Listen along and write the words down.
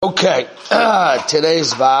Okay,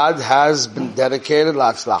 today's Vad has been dedicated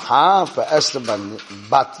L'Atzlacha for Esther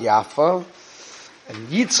Bat Yafa and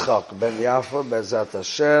Yitzchak Ben Yafa, Be'ezrat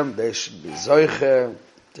Hashem. They should be Zoiche,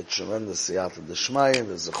 the tremendous Siyata D'Shmaya,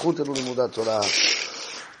 the Zechut of Limudat Torah,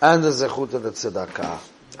 and the Zechut of the Tzedakah.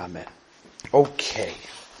 Amen. Okay,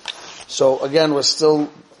 so again, we're still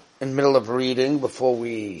in the middle of reading before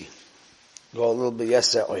we go a little bit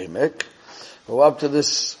Yeser Oimek. We're up to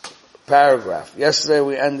this paragraph. Yesterday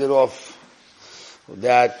we ended off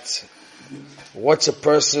that what's a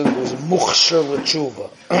person who's mukhshar l'tshuva,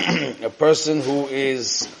 a person who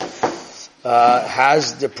is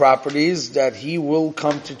has the properties that he will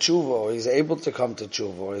come to tshuva, or he's able to come to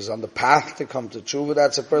tshuva, or he's on the path to come to tshuva.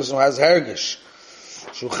 That's a person who has hergish,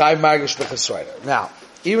 shuchai margish b'chesrayda. Now,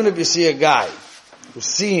 even if you see a guy who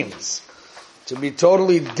seems to be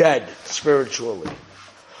totally dead spiritually,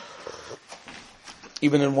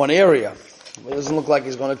 even in one area, it doesn't look like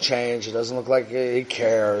he's going to change, it doesn't look like he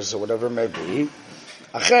cares, or whatever it may be,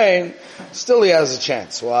 still he has a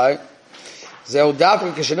chance. Why? The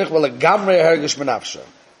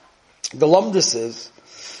lumdus is,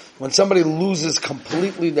 when somebody loses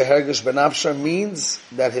completely the hergish benafsha, means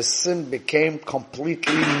that his sin became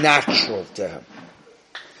completely natural to him.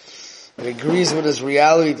 It agrees with his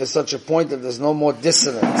reality to such a point that there's no more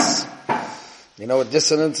dissonance. You know what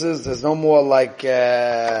dissonance is? There's no more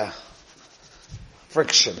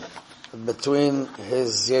friction between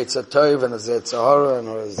his Yetzer Tov and his Yetzer Hara and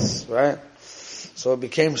his, right? So it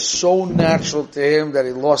became so natural to him that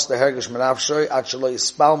he lost the Hergish Menafshay, actually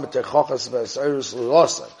Yispal Metechochas V'Esayrus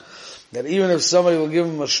L'Rosa. That even if somebody will give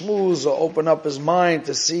him a shmooze or open up his mind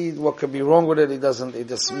to see what could be wrong with it, he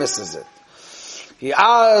dismisses it. That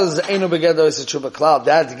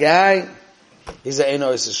guy, he's a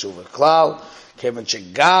Eino Yiseshuva Klal.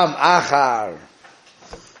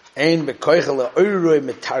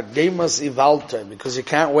 Because you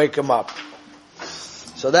can't wake him up.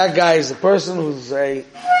 So that guy is a person who's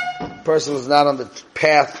not on the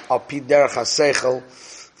path of Piderach HaSeichel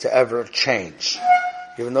to ever change.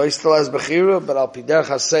 Even though he still has Bechira, but al Piderach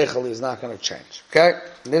HaSeichel he's not going to change. Okay?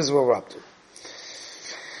 And this is what we're up to.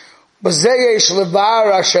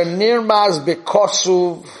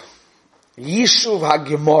 Yishuv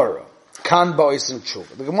HaGemorah. Kan ba'osim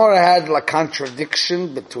tshuva. The Gemara had a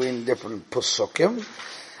contradiction between different pusukim,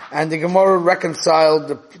 and the Gemara reconciled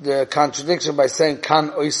the contradiction by saying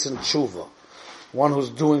kan oisim tshuva, one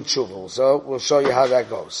who's doing tshuva. So we'll show you how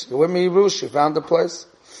that goes. You with me, Rush? You found the place?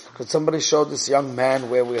 Could somebody show this young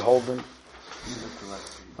man where we hold him?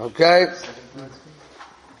 Okay.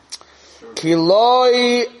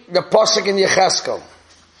 Kiloi, the pasuk in Yecheskel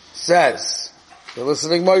says, you're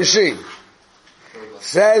listening, Moshe?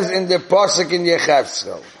 Says in the pasuk in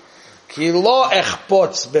Yecheskel, Ki lo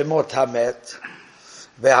echpotz b'mot hamet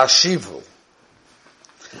ve'hashivu.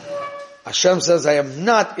 Hashem says, I am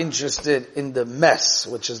not interested in the mess,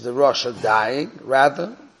 which is the Rasha dying.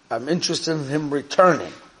 Rather, I'm interested in him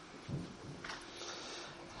returning.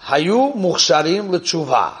 Hayu muchsharim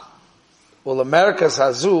l'tshuva. U'Amerikas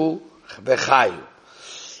hazu bechayu.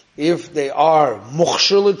 If they are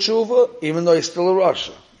muchshar l'tshuva, even though he's still a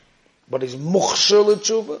Rasha, but he's mukhshar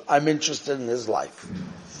l'tshuva, I'm interested in his life.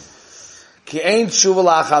 Ki ein tshuva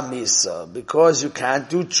lachamisa, because you can't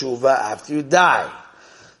do tshuva after you die.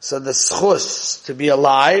 So the schus to be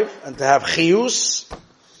alive and to have chiyus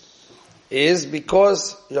is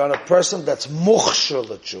because you're a person that's mukhshar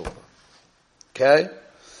l'tshuva. Okay?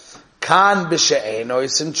 Kan b'she'eno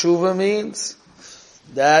isin tshuva means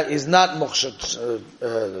that he's not mukhshar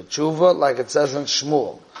l'tshuva, like it says in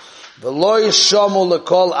Shmuel. V'lo yishomu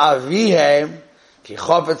l'kol avihem ki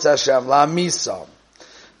chofetz Hashem la'misam.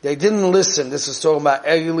 They didn't listen. This is talking about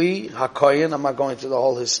Eli HaKoyen. I'm not going to the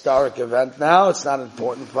whole historic event now. It's not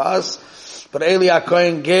important for us. But Eli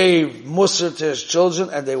HaKoyen gave Musar to his children,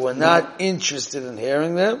 and they were not interested in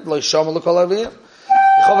hearing them. Lo yishomu l'kol avihem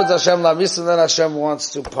ki chofetz Hashem la'misam. Then Hashem wants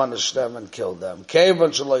to punish them and kill them. Kevan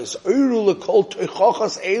shelo yis'oru l'kol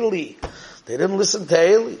teichochas Eli. They didn't listen to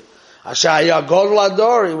Eli. Ashaya Godol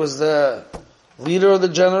Ador, he was the leader of the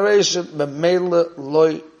generation. B'meila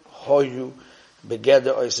loy hoyu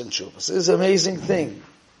begeder oisin tshuva. This is an amazing thing.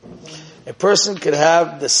 A person could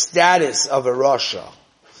have the status of a Rasha,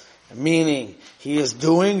 meaning he is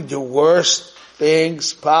doing the worst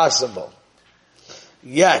things possible.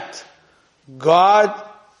 Yet, God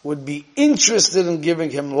would be interested in giving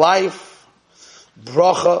him life,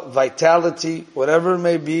 bracha, vitality, whatever it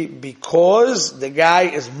may be, because the guy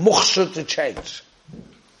is mukhshar to change.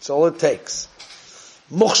 That's all it takes.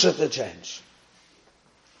 Mukhshar to change.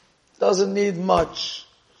 Doesn't need much.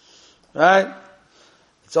 Right?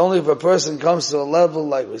 It's only if a person comes to a level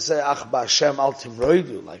like we say, Ach ba'Hashem al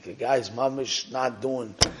timroidu, like a guy's mamish not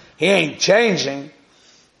doing, he ain't changing,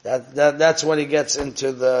 that's when he gets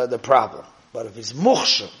into the problem. But if he's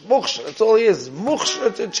mukhsher, that's all he is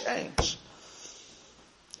mukhsher to change.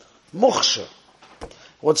 Mukhsher.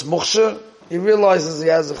 What's mukhsher? He realizes he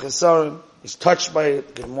has a chesaron, he's touched by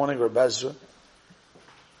it. Good morning, Reb Ezra.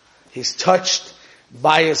 He's touched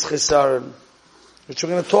by his chesaron, which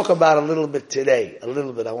we're going to talk about a little bit today. A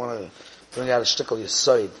little bit. I want to bring out a shtickle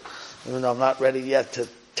yesod, even though I'm not ready yet to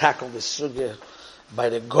tackle the sugya by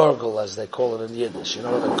the gurgle, as they call it in Yiddish. You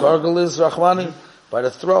know what a gurgle is, Rahmani? By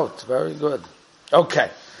the throat. Very good. Okay.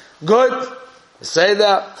 Good. Say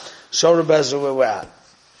that. Show Reb Ezra where we're at.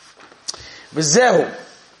 V'zehu.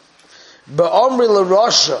 Be'omri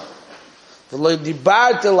l'rosha. V'lo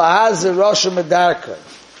dibarti l'hazer rosha medarka.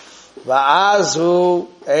 Va'az hu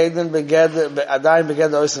eiden adayin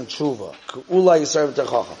begeder oisen tshuva. Ku'ula Yisrael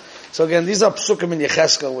v'techocha. So again, these are psukim in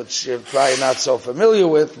Yecheskel, which you're probably not so familiar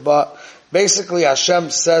with, but basically Hashem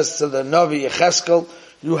says to the Navi Yecheskel,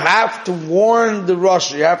 you have to warn the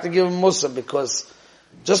Rosh, you have to give him Musa, because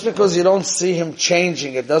just because you don't see him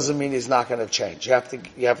changing, it doesn't mean he's not going to change. You have to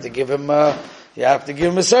give him a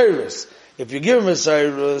Cyrus. If you give him a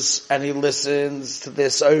Cyrus and he listens to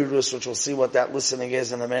this Cyrus, which we'll see what that listening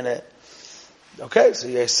is in a minute. Okay, so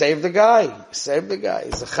you save the guy. He's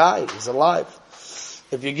a chai. He's alive.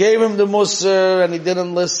 If you gave him the Musar and he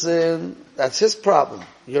didn't listen, that's his problem.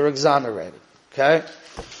 You're exonerated. Okay?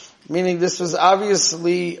 Meaning this was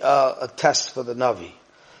obviously a test for the Navi.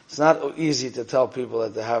 It's not easy to tell people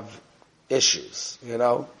that they have issues. You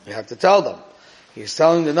know? You have to tell them. He's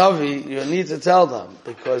telling the Navi, you need to tell them,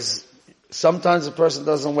 because sometimes a person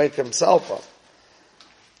doesn't wake himself up.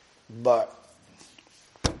 But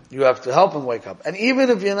you have to help him wake up. And even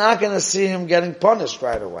if you're not going to see him getting punished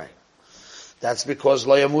right away, that's because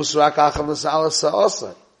lo yamus rak achav l'sa'ala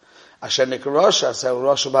sa'osai. Asher nikarosha sa'u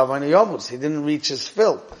rosha b'avani yomus. He didn't reach his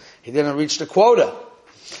fill. He didn't reach the quota.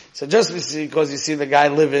 So just because you see the guy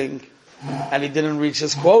living and he didn't reach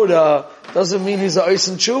his quota, doesn't mean he's a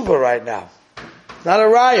oisen tshuva right now. Not a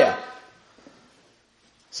raya.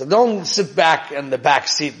 So don't sit back in the back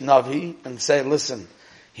seat, Navi, and say, listen,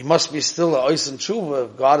 he must be still a oisen tshuva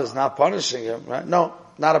if God is not punishing him, right? No,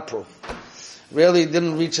 not a proof. Really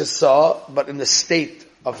didn't reach his saw, but in the state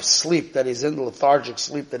of sleep that he's in, the lethargic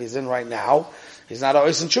sleep that he's in right now, he's not a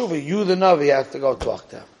oisen tshuva. You, the Navi, have to go talk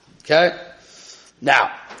to him. Okay?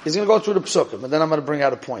 Now, he's going to go through the psukim, and then I'm going to bring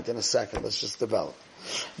out a point in a second. Let's just develop.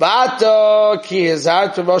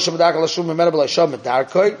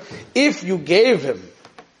 If you gave him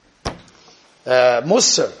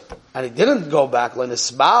Musar, and he didn't go back, he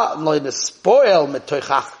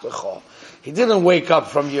didn't wake up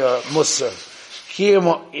from your Musar,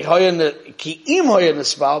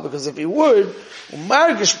 because if he would, and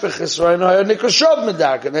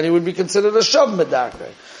then he would be considered a shav medarka.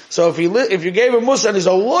 So if you gave him Musa and he's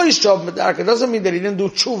a loy shav medarka, it doesn't mean that he didn't do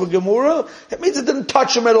tshuva gemura. It means it didn't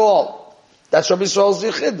touch him at all. That's Rabbi Yisrael's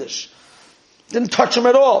yichidish. Didn't touch him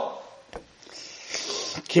at all.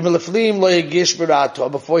 Before he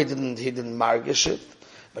didn't margish it.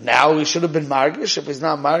 But now he should have been margish. If he's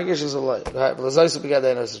not margish, he's a loy.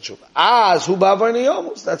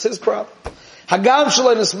 That's his problem. Hagam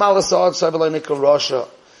shalei nismal l'sa'od sa'od v'lei nikar rosha.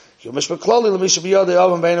 Yumish b'kloli l'mish b'yodei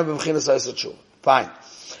oven b'einu b'mchinas ha'isa tshuva. Fine.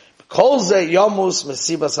 Kol ze yomus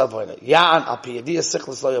mesibas ha'voyna. Ya'an al pi yediyah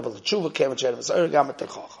sichlis lo yobel tshuva kem etched v'sa'ir gam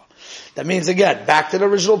etchacha. That means, again, back to the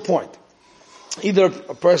original point. Either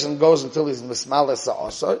a person goes until he's mismal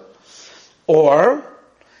l'sa'osai, or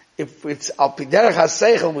if it's al pi derech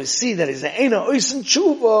ha'seichel, we see that he's an eina oisen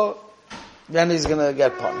tshuva, then he's going to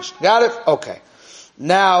get punished. Got it? Okay.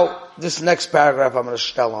 Now, this next paragraph I'm going to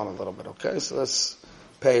shell on a little bit, okay? So let's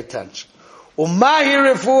pay attention. What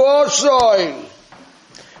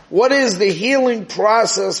is the healing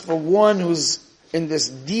process for one who's in this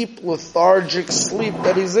deep lethargic sleep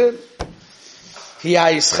that he's in? If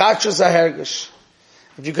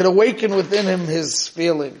you could awaken within him his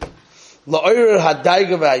feeling,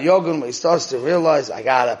 he starts to realize, I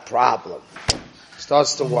got a problem. He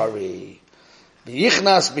starts to worry. That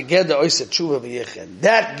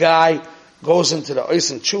guy goes into the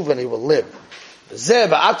oisen tshuva and he will live.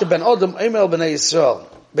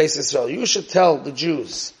 You should tell the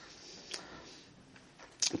Jews,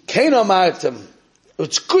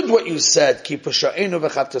 it's good what you said.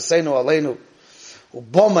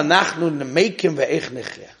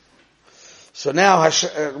 So now,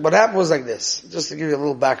 what happened was like this, just to give you a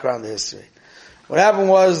little background of the history. What happened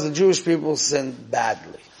was the Jewish people sinned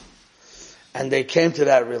badly. And they came to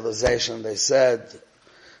that realization. They said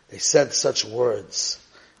such words.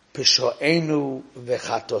 Pishoenu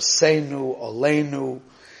v'chatosenu oleinu,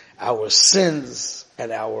 our sins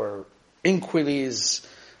and our iniquities,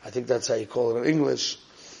 I think that's how you call it in English,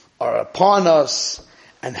 are upon us,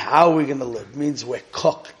 and how are we going to live? It means we're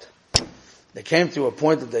cooked. They came to a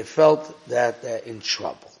point that they felt that they're in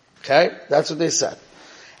trouble. Okay? That's what they said.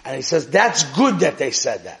 And he says, that's good that they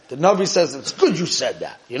said that. The Navi says, it's good you said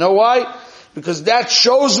that. You know why? Because that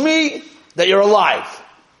shows me that you're alive.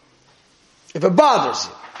 If it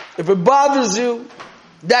bothers you,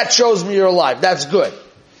 that shows me you're alive. That's good.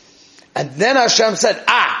 And then Hashem said,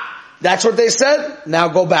 that's what they said? Now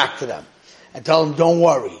go back to them. And tell them, don't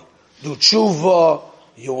worry. Do tshuva,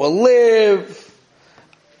 you will live.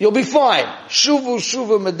 You'll be fine. Shuvu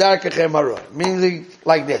medarkechem haroi. Meaning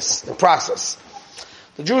like this, the process.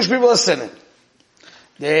 The Jewish people are sinning.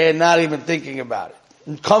 They're not even thinking about it.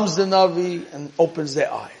 And comes the Navi and opens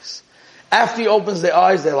their eyes. After he opens their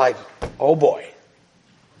eyes, they're like, oh boy,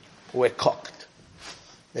 we're cooked.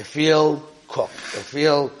 They feel cooked. They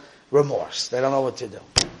feel remorse. They don't know what to do.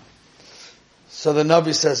 So the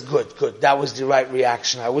Navi says, good. That was the right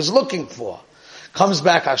reaction I was looking for. Comes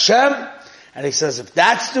back Hashem, and he says, if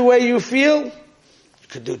that's the way you feel, you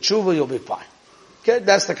could do tshuva, you'll be fine. Okay,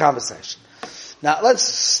 that's the conversation. Now let's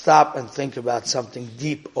stop and think about something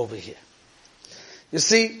deep over here. You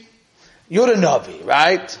see, you're the Navi,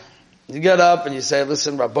 right? You get up and you say,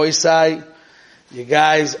 listen, Rabbi Isai, you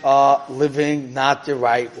guys are living not the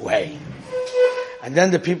right way. And then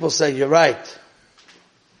the people say, you're right.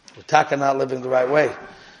 We're not living the right way.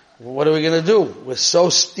 What are we going to do? We're so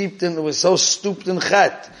stooped in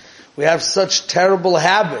chet. We have such terrible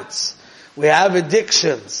habits. We have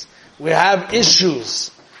addictions. We have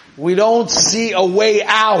issues. We don't see a way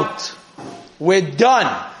out. We're done.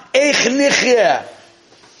 Eich nichya.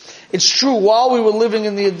 It's true, while we were living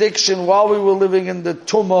in the addiction, while we were living in the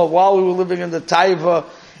tumah, while we were living in the taiva,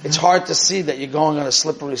 it's hard to see that you're going on a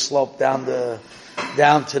slippery slope down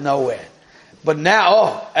to nowhere. But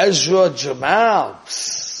now, Ezra Jamal,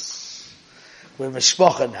 we're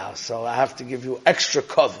mishpacha now, so I have to give you extra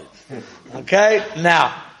cover. Okay?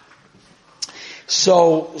 Now,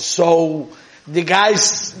 so the guys,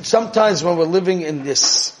 sometimes when we're living in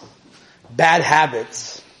this bad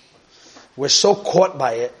habits, we're so caught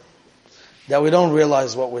by it that we don't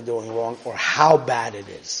realize what we're doing wrong or how bad it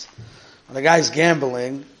is. When the guy's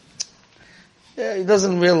gambling, he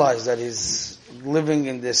doesn't realize that he's living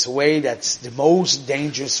in this way that's the most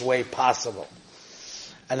dangerous way possible.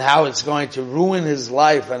 And how it's going to ruin his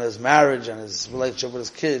life and his marriage and his relationship with his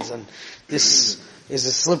kids. And this is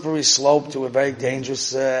a slippery slope to a very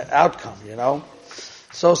dangerous outcome, you know.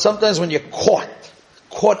 So sometimes when you're caught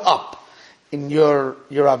up in your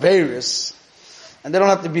Averis, and they don't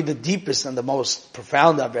have to be the deepest and the most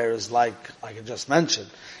profound Averis like I just mentioned,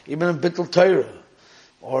 even in Bittul Torah,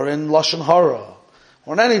 or in Lashon Hara,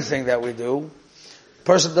 or in anything that we do, a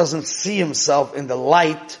person doesn't see himself in the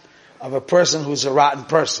light of a person who's a rotten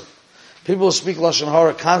person. People who speak Lashon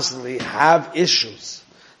Hara constantly have issues.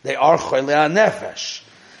 They are choilei nefesh,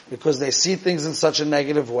 because they see things in such a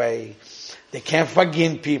negative way. They can't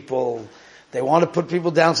forgive people. They want to put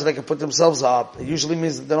people down so they can put themselves up. It usually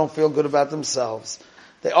means that they don't feel good about themselves.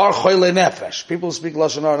 They are choilei nefesh. People who speak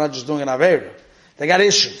Lashon Hara are not just doing an Aveira. They got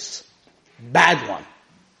issues. Bad one.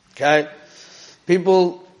 Okay?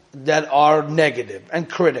 People that are negative and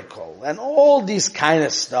critical and all these kind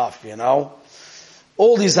of stuff, you know.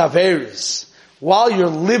 All these Aveiras. While you're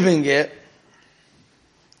living it,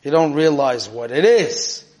 you don't realize what it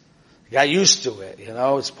is. You got used to it, you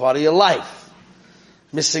know. It's part of your life.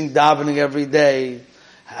 Missing davening every day,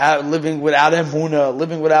 living without emunah,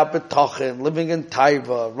 living without betachin, living in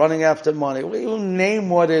taiva, running after money. Well, you name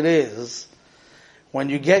what it is. When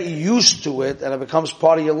you get used to it and it becomes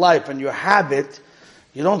part of your life and your habit,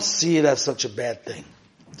 you don't see it as such a bad thing.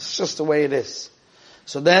 It's just the way it is.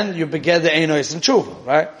 So then you begin the Einois and Tshuva,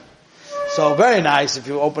 right? So very nice if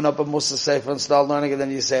you open up a Musa Sefer and start learning and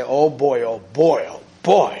then you say, oh boy, oh boy, oh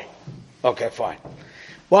boy. Okay, fine.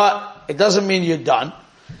 Well, it doesn't mean you're done.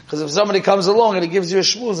 Because if somebody comes along and he gives you a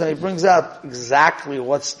shmooze and he brings out exactly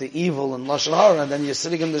what's the evil in Lashon Hara, and then you're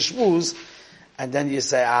sitting in the shmooze, and then you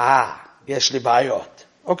say, yesh li bayot.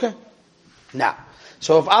 Okay. Now,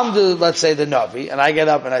 so if I'm let's say the Navi, and I get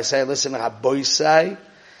up and I say, listen, Haboisai,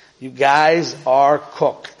 you guys are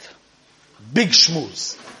cooked. Big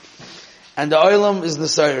shmooze. And the oilam is the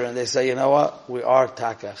Soyer, and they say, you know what? We are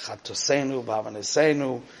taka, chatosenu,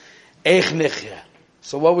 bavanesenu, eich nichya.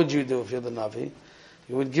 So what would you do if you're the Navi?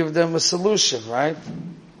 You would give them a solution, right?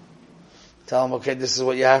 Tell them, okay, this is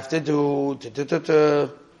what you have to do. The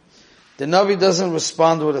Navi doesn't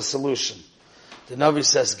respond with a solution. The Navi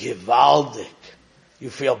says, Givaldik. you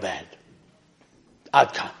feel bad.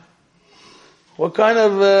 Adkan. What kind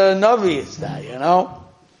of Navi is that, you know?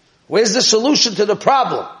 Where's the solution to the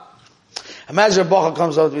problem? Imagine a Bacha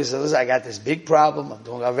comes over to me and says, listen, I got this big problem, I'm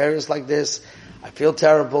doing various like this, I feel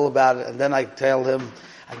terrible about it, and then I tell him,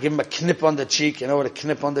 I give him a knip on the cheek. You know what a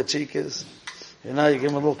knip on the cheek is? You know, you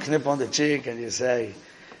give him a little knip on the cheek and you say,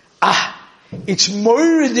 it's more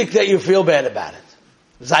ridiculous that you feel bad about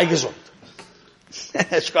it. Sei gesund.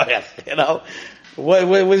 You know, what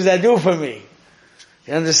does that do for me?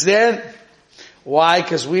 You understand? Why?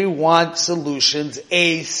 Because we want solutions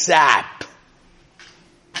ASAP.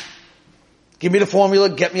 Give me the formula,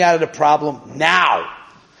 get me out of the problem now.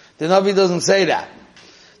 The Navi doesn't say that.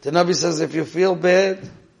 The Navi says if you feel bad,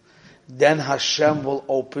 then Hashem will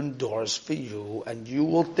open doors for you and you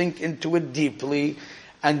will think into it deeply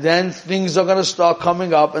and then things are going to start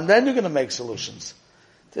coming up and then you're going to make solutions.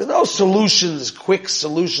 There's no solutions, quick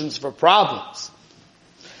solutions for problems.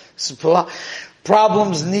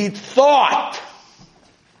 Problems need thought.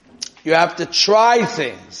 You have to try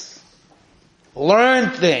things.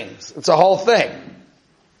 Learn things. It's a whole thing.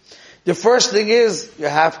 The first thing is you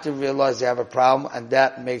have to realize you have a problem and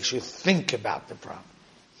that makes you think about the problem.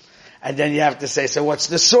 And then you have to say, so what's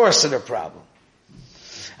the source of the problem?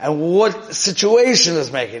 And what situation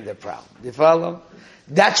is making the problem? Do you follow?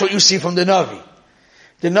 That's what you see from the Navi.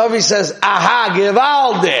 The Navi says, aha,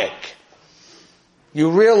 gewaldik. You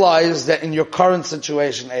realize that in your current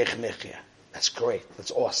situation, eich nichya. That's great. That's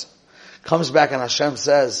awesome. Comes back and Hashem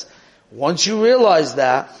says, once you realize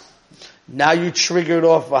that, now you triggered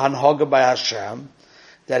off a hanhaga by Hashem,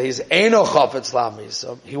 that He's eino chafetz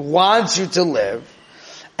la'amisam. He wants you to live,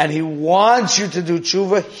 and He wants you to do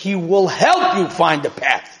tshuva. He will help you find the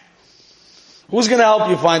path. Who's going to help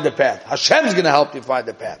you find the path? Hashem's going to help you find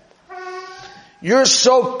the path. You're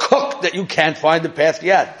so cooked that you can't find the path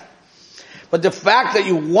yet. But the fact that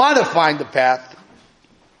you want to find the path,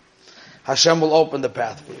 Hashem will open the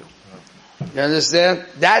path for you. You understand?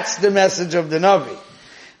 That's the message of the Navi.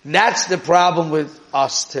 That's the problem with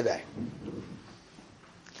us today.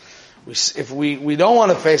 We don't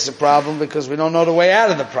want to face a problem because we don't know the way out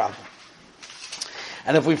of the problem.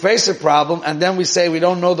 And if we face a problem and then we say we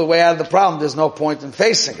don't know the way out of the problem, there's no point in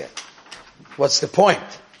facing it. What's the point?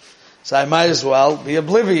 So I might as well be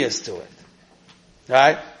oblivious to it.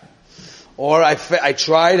 Right? Or I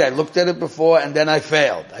tried, I looked at it before and then I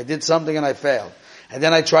failed. I did something and I failed. And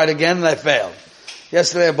then I tried again and I failed.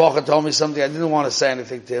 Yesterday a Bacha told me something, I didn't want to say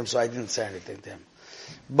anything to him, so I didn't say anything to him.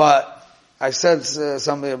 But I said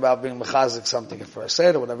something about being mechazik, something for a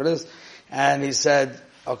seder, whatever it is, and he said,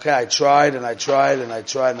 okay, I tried and I tried and I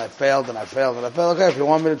tried and I failed and I failed and I failed. Okay, if you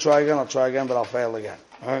want me to try again, I'll try again, but I'll fail again.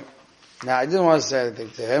 Alright? Now, I didn't want to say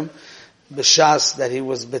anything to him, b'shas that he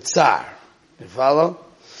was bitzar. You follow?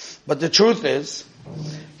 But the truth is,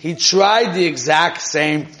 he tried the exact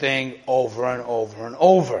same thing over and over and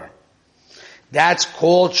over. That's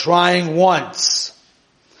called trying once.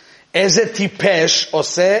 Eze tipesh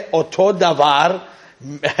ose oto davar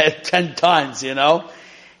 10 times, you know.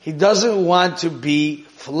 He doesn't want to be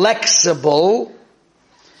flexible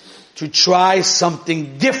to try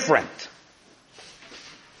something different.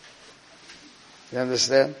 You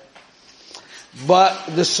understand?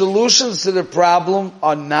 But the solutions to the problem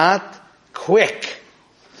are not quick.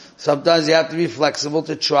 Sometimes you have to be flexible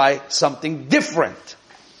to try something different.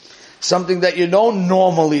 Something that you don't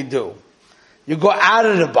normally do. You go out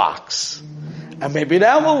of the box. And maybe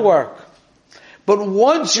that will work. But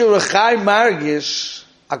once you're a chai margish,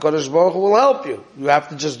 HaKadosh Baruch Hu will help you. You have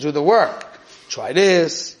to just do the work. Try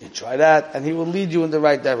this, you try that, and He will lead you in the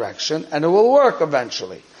right direction, and it will work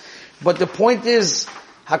eventually. But the point is,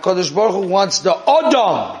 HaKadosh Baruch Hu wants the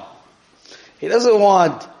Odom. He doesn't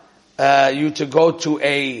want you to go to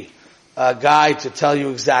a guy to tell you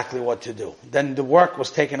exactly what to do. Then the work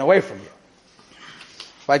was taken away from you.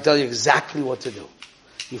 If I tell you exactly what to do,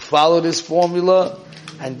 you follow this formula,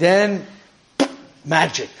 and then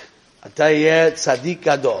magic. Atayeh tzaddik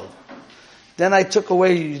gadol. Then I took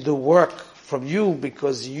away the work from you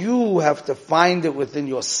because you have to find it within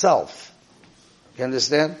yourself. You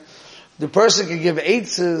understand? The person can give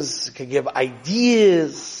eitzes, can give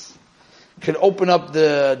ideas, can open up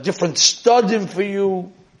the different studim for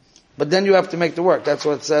you, but then you have to make the work. That's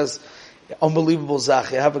what it says. Unbelievable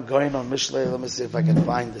zach. I have a going on Mishlei. Let me see if I can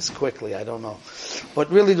find this quickly. I don't know. But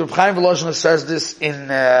really, the Reb Chaim Volozhiner says this in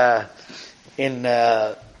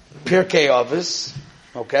Pirkei Avos.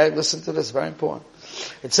 Okay, listen to this, very important.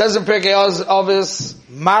 It says in Pirkei Avos,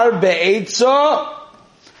 Mar be'etza,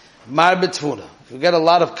 Mar be'tfuna. If you get a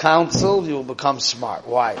lot of counsel, you will become smart,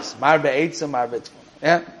 wise. Mar be'etza, Mar be'tfuna.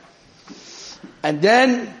 Yeah? And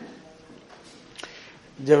then,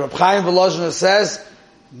 The Reb Chaim Volozhin says,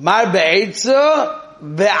 Mar be'etza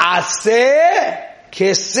ve'aseh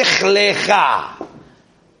kesichlecha.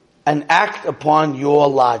 An act upon your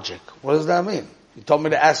logic. What does that mean? You told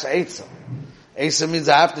me to ask Eitzah. Eitzah means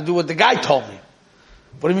I have to do what the guy told me.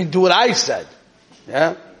 What do you mean do what I said?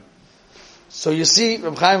 Yeah? So you see,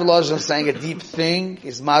 Reb Chaim Volozhin is saying a deep thing.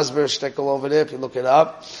 He's Masber Shtekel over there, if you look it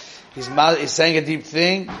up. He's saying a deep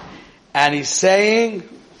thing. And he's saying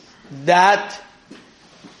that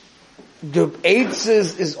the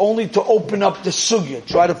Eitzah is only to open up the sugya.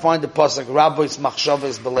 Try to find the pasuk, Rabbois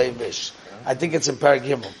Machshavos Belevish. I think it's in Perek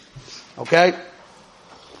Gimel. Okay?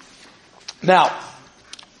 Now,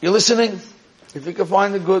 you're listening? If you can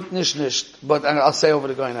find a good nish, but I'll say over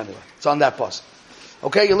the going anyway. It's on that pasuk.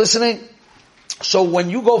 Okay, you're listening? So when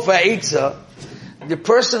you go for Eitzah, the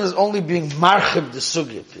person is only being marchib the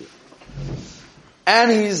sugya to you.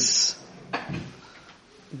 And he's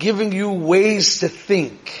giving you ways to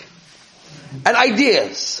think. And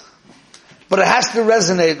ideas. But it has to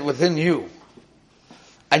resonate within you.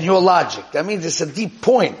 And your logic. That means it's a deep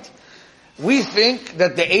point. We think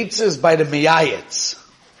that the Eitzah is by the Miyayetz.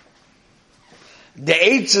 The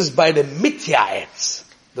Eitzah is by the Mityayetz.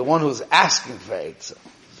 The one who's asking for Eitzah.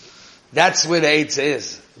 That's where the Eitzah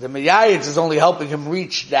is. The Miyayetz is only helping him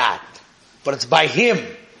reach that. But it's by him.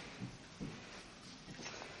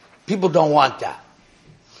 People don't want that.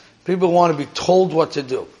 People want to be told what to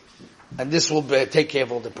do. And this will take care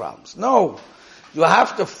of all the problems. No. You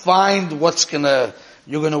have to find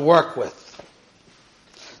you're gonna work with.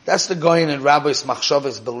 That's the going in Rabbi's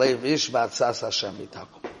Machshavos Belevish V'atzas Hashem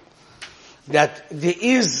B'takum. That there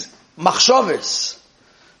is Machshavos.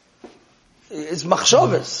 It's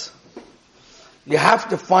Machshavos. You have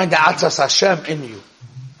to find the Atzas Hashem in you.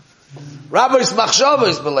 Rabbi's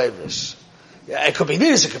Machshavos Belevish. It could be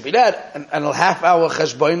this, it could be that, and a half hour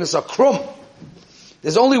cheshbonis are krum.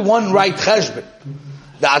 There's only one right cheshbon.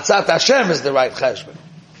 The Atzat Hashem is the right cheshbon.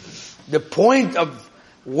 The point of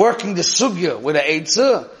working the sugya with the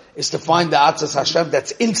Eitzah is to find the Atzat Hashem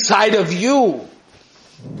that's inside of you,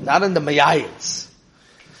 not in the Mayayitz.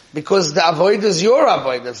 Because the avodah is your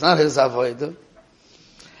avodah, it's not his avodah.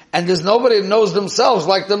 And there's nobody that knows themselves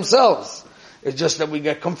like themselves. It's just that we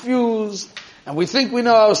get confused, and we think we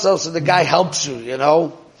know ourselves, so the guy helps you,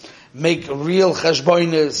 make real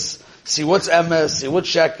cheshbonis, see what's emes, see what's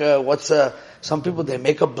sheker, some people, they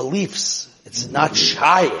make up beliefs. It's not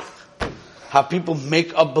shaykh. How people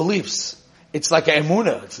make up beliefs. It's like a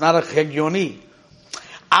emunah. It's not a chegioni.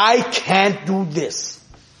 I can't do this.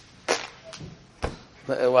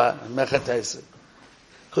 Because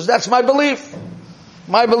that's my belief.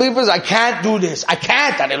 My belief is I can't do this. I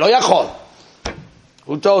can't.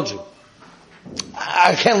 Who told you?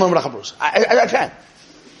 I can't learn Bracha.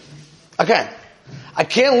 I can't. I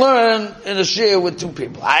can't learn in a shir with two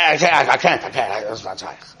people. I can't. That's not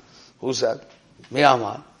shaykh. Who said? Mi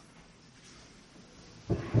amar.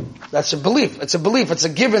 That's a belief. It's a belief. It's a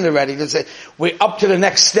given already. We're up to the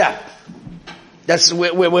next step.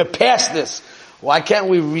 We're past this. Why can't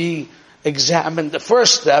we re-examine the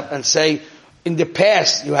first step and say, in the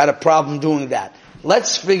past you had a problem doing that.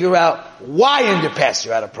 Let's figure out why in the past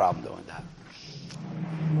you had a problem doing that.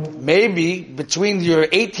 Maybe between your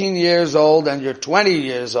 18 years old and your 20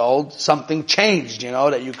 years old, something changed,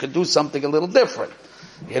 that you could do something a little different.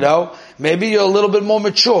 Maybe you're a little bit more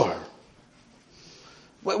mature.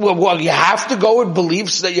 Well, you have to go with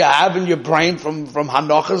beliefs that you have in your brain from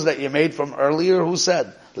Hanochas that you made from earlier. Who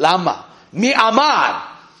said? Lama. Mi amar.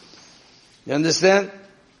 You understand?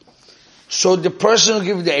 So the person who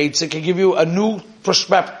gives you the Eitzah can give you a new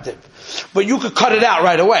perspective. But you could cut it out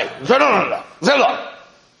right away. No.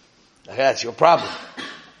 That's your problem.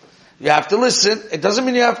 You have to listen. It doesn't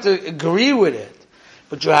mean you have to agree with it.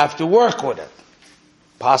 But you have to work with it.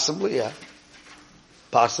 Possibly, yeah.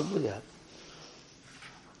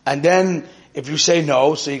 And then, if you say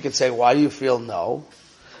no, so you can say, why do you feel no?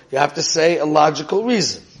 You have to say a logical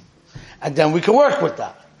reason. And then we can work with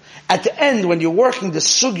that. At the end, when you're working the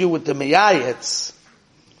sugya with the meyayetz,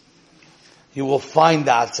 you will find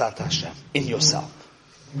the Atzat Hashem in yourself.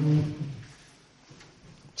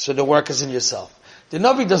 So the work is in yourself. The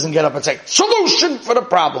Navi doesn't get up and say, solution for the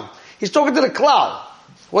problem. He's talking to the cloud.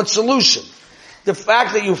 What solution? The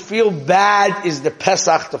fact that you feel bad is the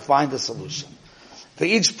Pesach to find the solution. For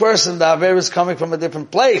each person, the Aver is coming from a different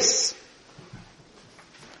place.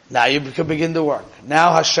 Now you can begin to work.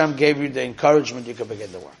 Now Hashem gave you the encouragement, you can begin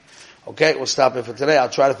to work. Okay, we'll stop here for today. I'll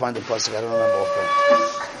try to find the pasuk. I don't remember.